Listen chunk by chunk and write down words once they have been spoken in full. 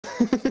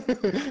Dude,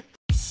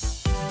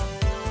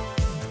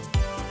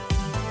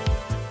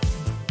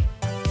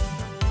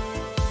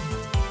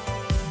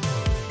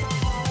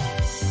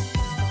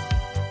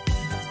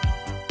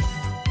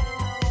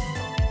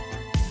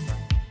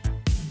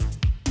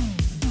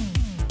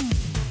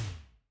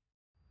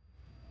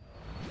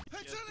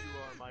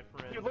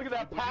 look at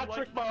that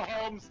Patrick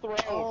Mahomes throw,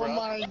 Oh bro.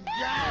 my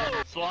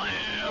god!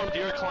 Slammed!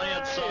 Your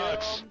clan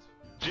sucks.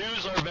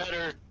 Jews are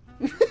better.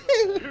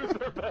 Jews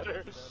are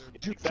better.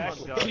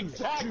 Exactly.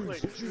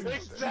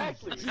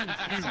 Exactly.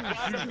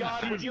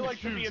 God, would you like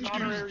to be an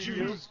honorary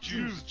Jew?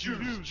 Jews.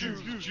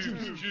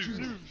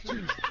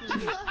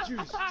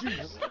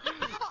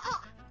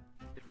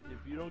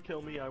 If you don't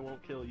kill me, I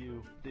won't kill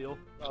you. Deal?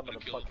 I'm gonna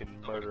kill fucking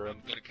him. murder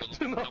him. I'm gonna kill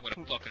him. I'm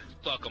gonna fucking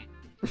fuck him.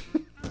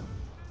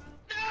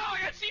 No,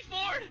 I got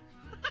C4'd!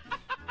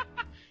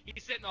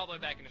 He's sitting all the way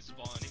back in his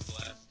spawn. He's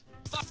blessed.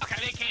 Fuck,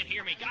 they can't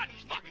hear me. God, you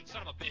fucking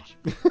son of a bitch.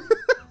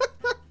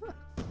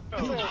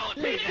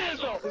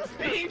 P-Dizzle!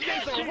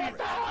 P-Dizzle! What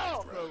the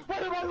hell?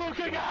 What am I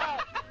looking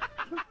at?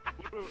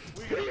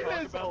 We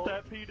gonna talk about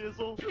that,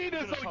 P-Dizzle?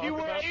 P-Dizzle, you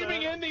were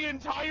aiming in the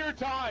entire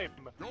time!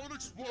 Don't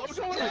explode!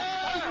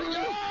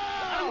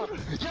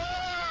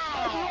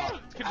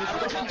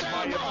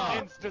 My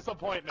immense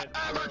disappointment.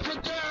 I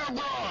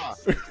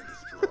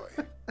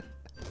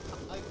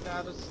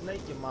got a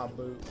snake in my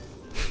boot.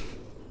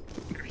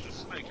 There's a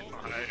snake in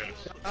my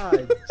ass.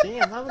 God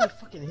damn, how many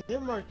fucking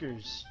hit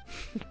markers?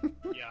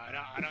 Yeah, I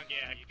don't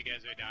get how you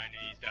guys are dying to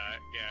these guys.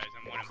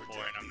 I'm 1 and 4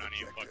 and I'm not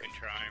even fucking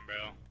trying,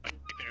 bro. Like,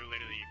 they're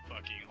literally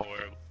fucking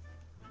horrible.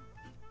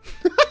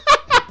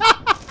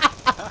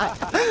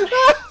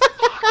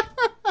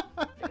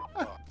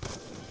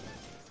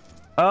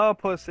 Oh,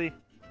 pussy.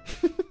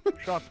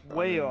 Shot's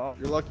way off.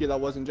 You're lucky that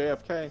wasn't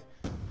JFK.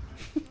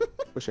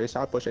 Push A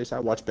side,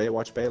 watch bay,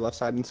 left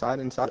side,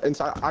 inside.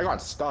 I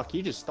got stuck,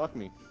 he just stuck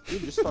me.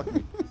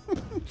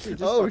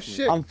 Oh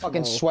shit. I'm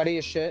fucking sweaty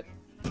as shit.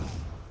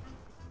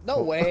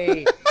 No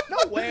way! No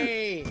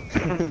way!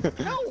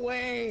 No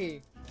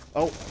way!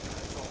 Oh.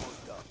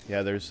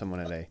 Yeah, there's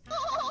someone at A.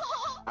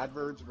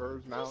 Adverbs,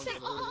 verbs, nouns.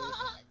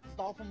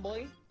 Dolphin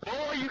boy?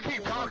 Boy, you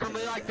keep talking to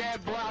me like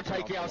that, boy, I'll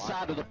take you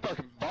outside of the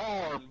fucking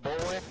barn,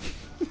 boy.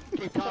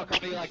 Keep talking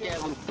to me like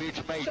that, little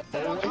bitch mate,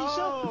 boy.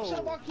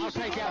 I'll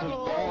take you out of the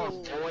barn,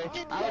 boy.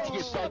 I'll let you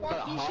get fucked by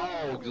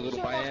hogs,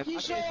 little man. You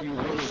little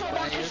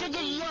man.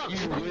 You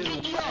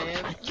little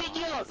man.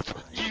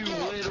 You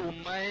little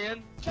man.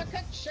 Shuck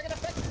it a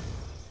bit.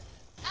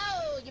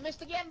 Oh, you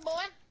missed again,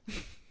 boy.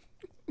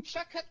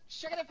 Shuck it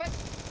a bit.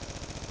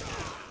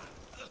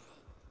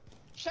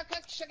 Shuck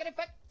it a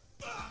bit.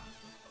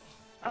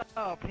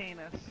 Oh,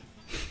 penis.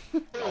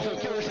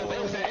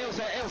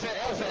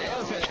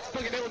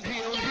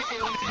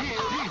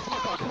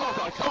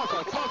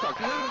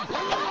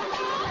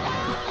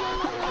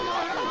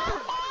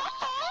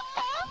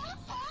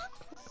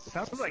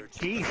 Sounds like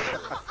geese.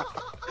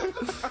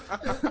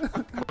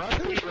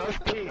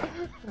 Rusty.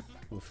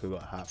 We'll see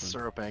what happens.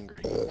 Syrup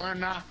angry.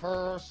 When I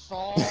first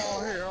saw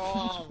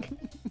him.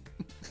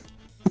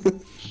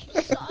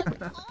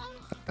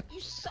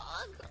 You suck.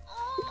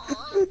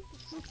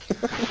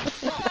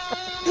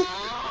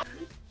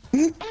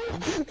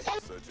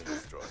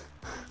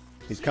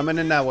 He's coming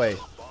in that way.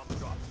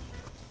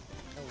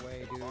 No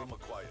way, dude.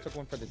 Took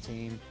one for the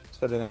team.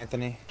 So did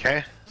Anthony.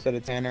 Okay. So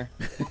did Tanner.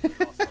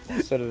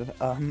 So did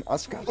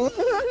Oscar.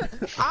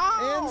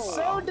 And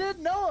so did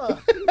Noah.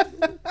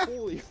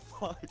 Holy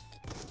fuck.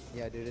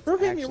 Yeah, dude, it's Bro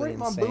hit me actually right in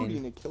my insane. booty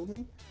and it killed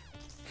me.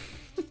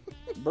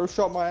 Bro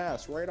shot my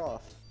ass right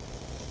off.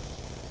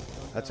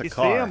 That's a You see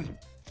car. him?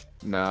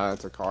 Nah,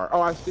 it's a car.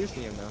 Oh, I do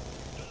see him now.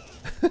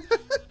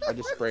 I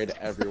just sprayed it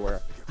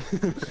everywhere.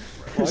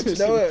 Watch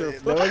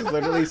Noah's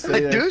literally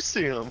sitting there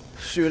see him.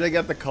 shooting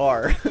at the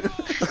car.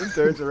 He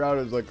turns around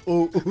and is like,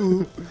 ooh,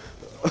 ooh.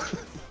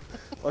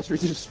 Watch me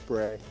just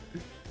spray.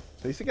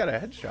 At least he got a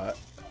headshot.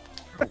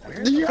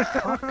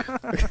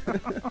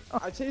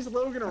 I chase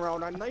Logan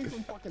around, I knife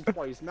him fucking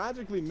twice,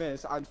 magically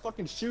miss, I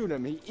fucking shoot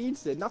him, he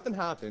eats it, nothing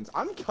happens.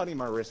 I'm cutting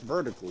my wrist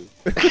vertically.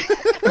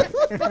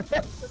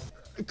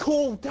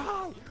 Cole,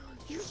 die!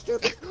 You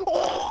stupid!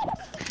 Oh!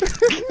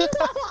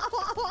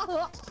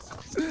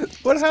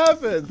 What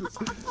happened?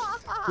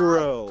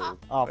 Bro.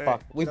 Oh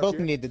fuck, we both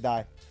need to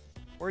die.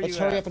 Where Let's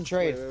you hurry at? up and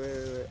trade.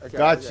 Wait. Okay,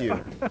 Got okay. you.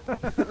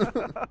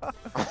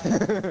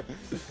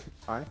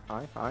 Hi,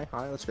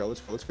 let's go.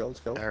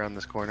 They're on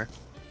this corner.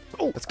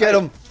 Let's get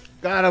him.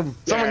 Got him.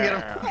 Someone get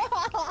him.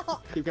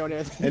 Keep going,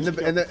 Anthony. In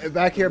the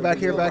back here.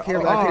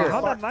 Oh,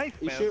 how that knife,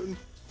 He's man. shooting.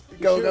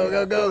 Go.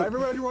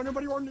 Everybody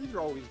run. These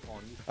are always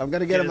on. I'm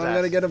gonna get him. his I'm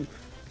gonna ass. get him.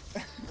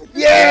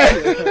 Yeah!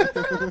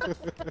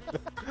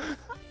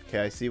 Okay,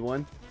 I see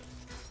one.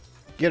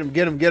 Get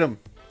him.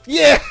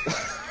 Yeah!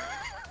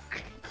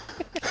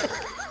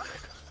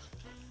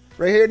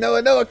 Right here,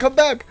 Noah, come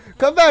back,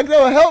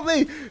 Noah, help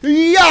me!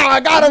 Yeah, I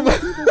got him!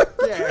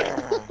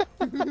 Yeah.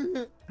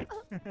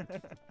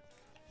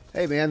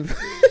 Hey, man.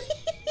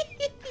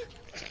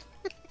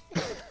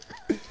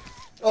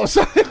 Oh,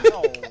 sorry.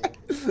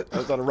 I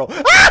was on a roll.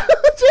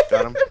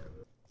 Got him.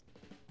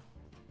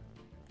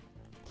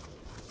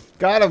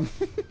 Got him.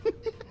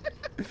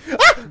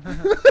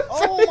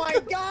 Oh my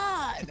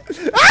god!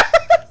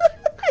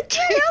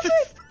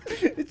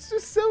 It's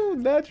just so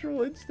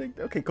natural instinct.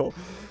 Okay, Cole.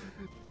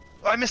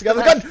 I missed You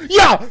the got the gun.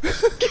 Yeah.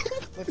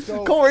 Let's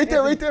go. Cole, right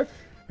there, right there.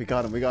 We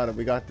got him. We got him.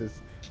 We got this.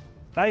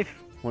 Knife.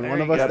 When There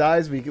one of you us go.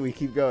 dies, we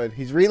keep going.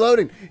 He's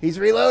reloading. He's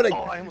reloading.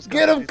 Oh, I almost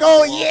Get got him, it.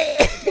 Cole.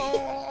 Yeah.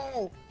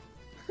 Oh!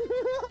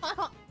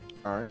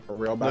 Alright, for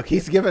real back. Look,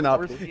 he's giving up.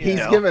 Where's the- He's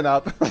Yeah. giving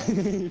up.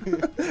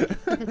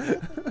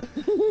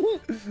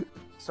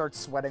 Start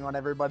sweating on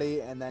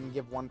everybody and then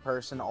give one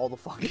person all the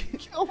fucking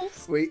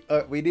kills. we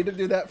need to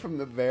do that from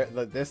the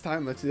this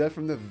time. Let's do that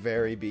from the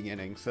very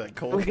beginning, so that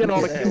Cole We get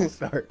all the can kills.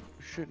 start.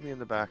 Shoot me in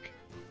the back.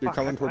 You're Fuck,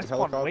 coming I towards the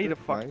spawned helicopter. way the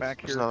fuck Nice.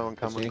 back There's here. another one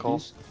That's coming, Cole.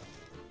 Yankees.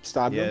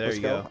 Stab Yeah, him. there Let's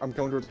you go. go. I'm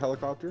going towards the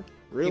helicopter.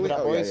 Really? it up,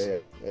 oh, boys.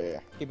 Yeah.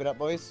 Keep it up,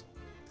 boys.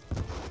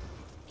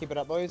 Keep it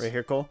up, boys. Right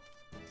here, Cole.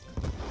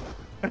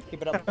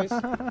 Keep it up, boys.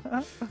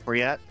 Where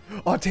you at?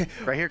 Oh, damn.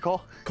 Right here,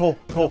 Cole. Cole.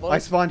 I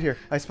boys. spawned here.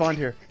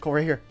 Cole,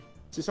 right here.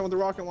 See someone with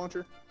the rocket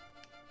launcher?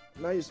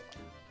 Nice.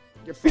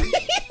 Get fucked.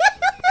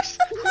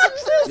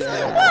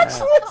 Yeah.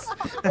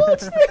 Watch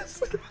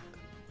this.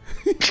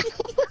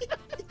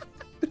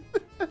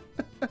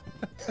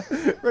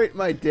 Right,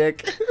 my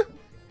dick.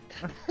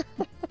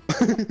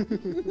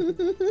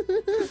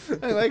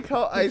 I like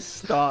how I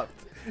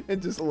stopped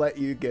and just let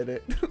you get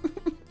it.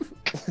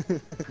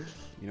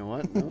 You know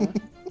what?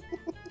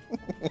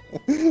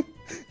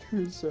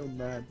 You're so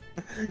mad.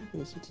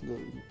 You're such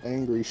an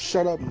angry.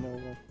 Shut up,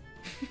 Noah.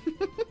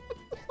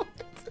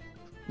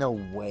 No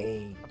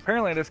way.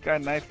 Apparently this guy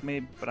knifed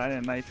me, but I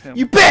didn't knife him.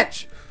 You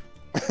bitch!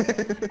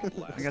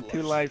 I got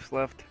 2 lives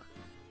left.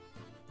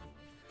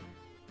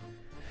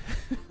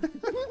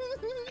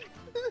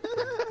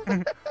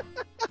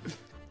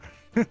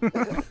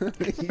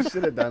 You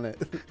should have done it.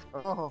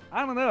 Oh.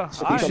 I don't know.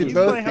 So I you should usually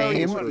both how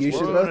You wanna should do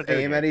both it.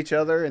 aim at each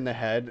other in the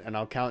head, and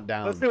I'll count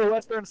down. Let's do a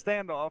Western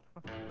standoff.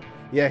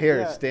 Yeah, here,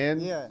 Yeah,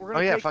 stand. Yeah. We're Oh,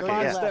 gonna yeah, take fuck it,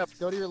 5 yeah. steps.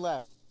 Go to your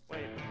left.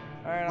 Wait.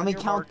 All right. Let me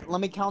count.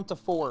 Let me count to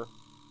 4.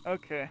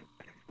 Okay.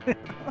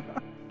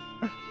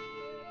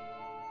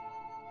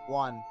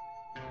 1,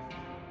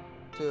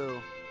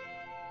 2,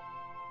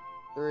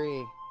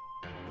 3,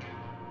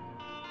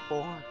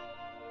 4.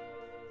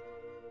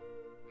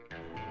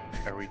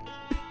 Are we?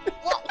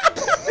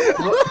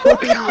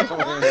 Logan!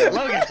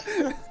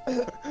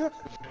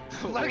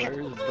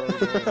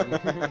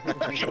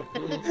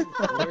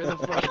 Where the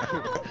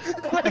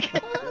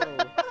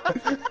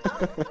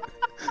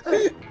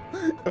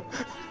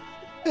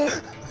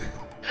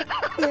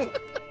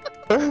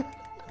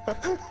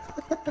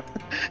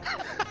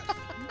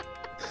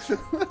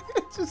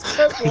Just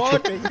kept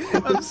walking.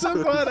 I'm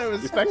so glad I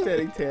was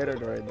spectating Tanner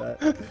during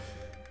that.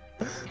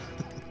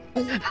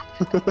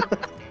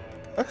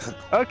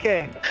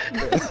 Okay.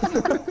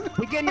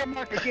 Begin your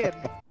mark again.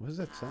 What does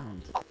that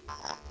sound?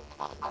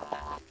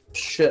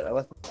 Shit, I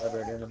left my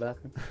vibrator in the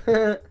bathroom.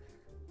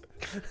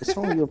 It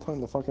sounded like you were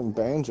playing the fucking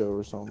banjo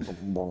or something.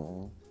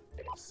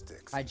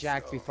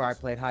 Hijacked before I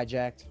played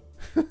hijacked.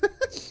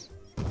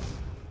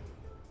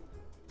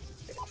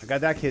 I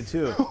got that kid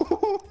too.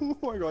 Oh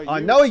my god. Oh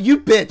no, you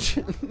bitch!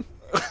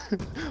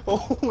 Oh,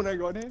 when I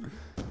got in.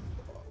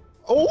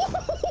 Oh!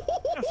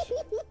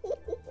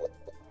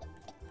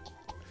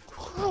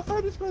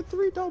 I just got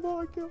 3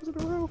 double kills in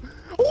a row.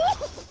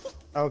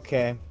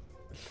 Okay.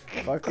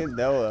 Fucking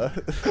Noah.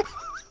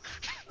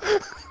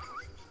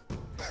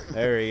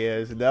 There he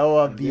is.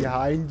 Noah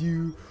behind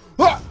you.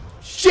 Ah,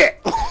 shit!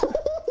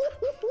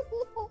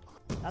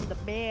 I'm the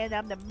man,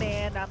 I'm the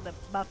man, I'm the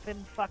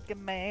muffin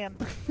fucking man.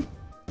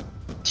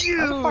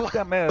 You! Fuck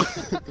that man.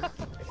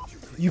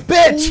 You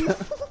bitch!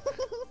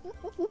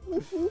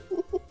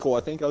 Cool, I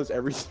think I was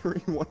every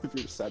one of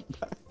your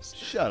setbacks.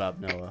 Shut up,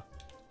 Noah.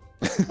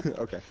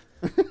 Okay.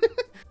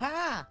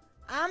 Hi,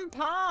 I'm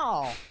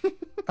Paul.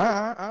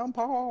 I'm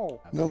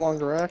Paul. No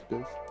longer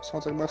active.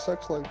 Sounds like my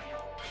sex life.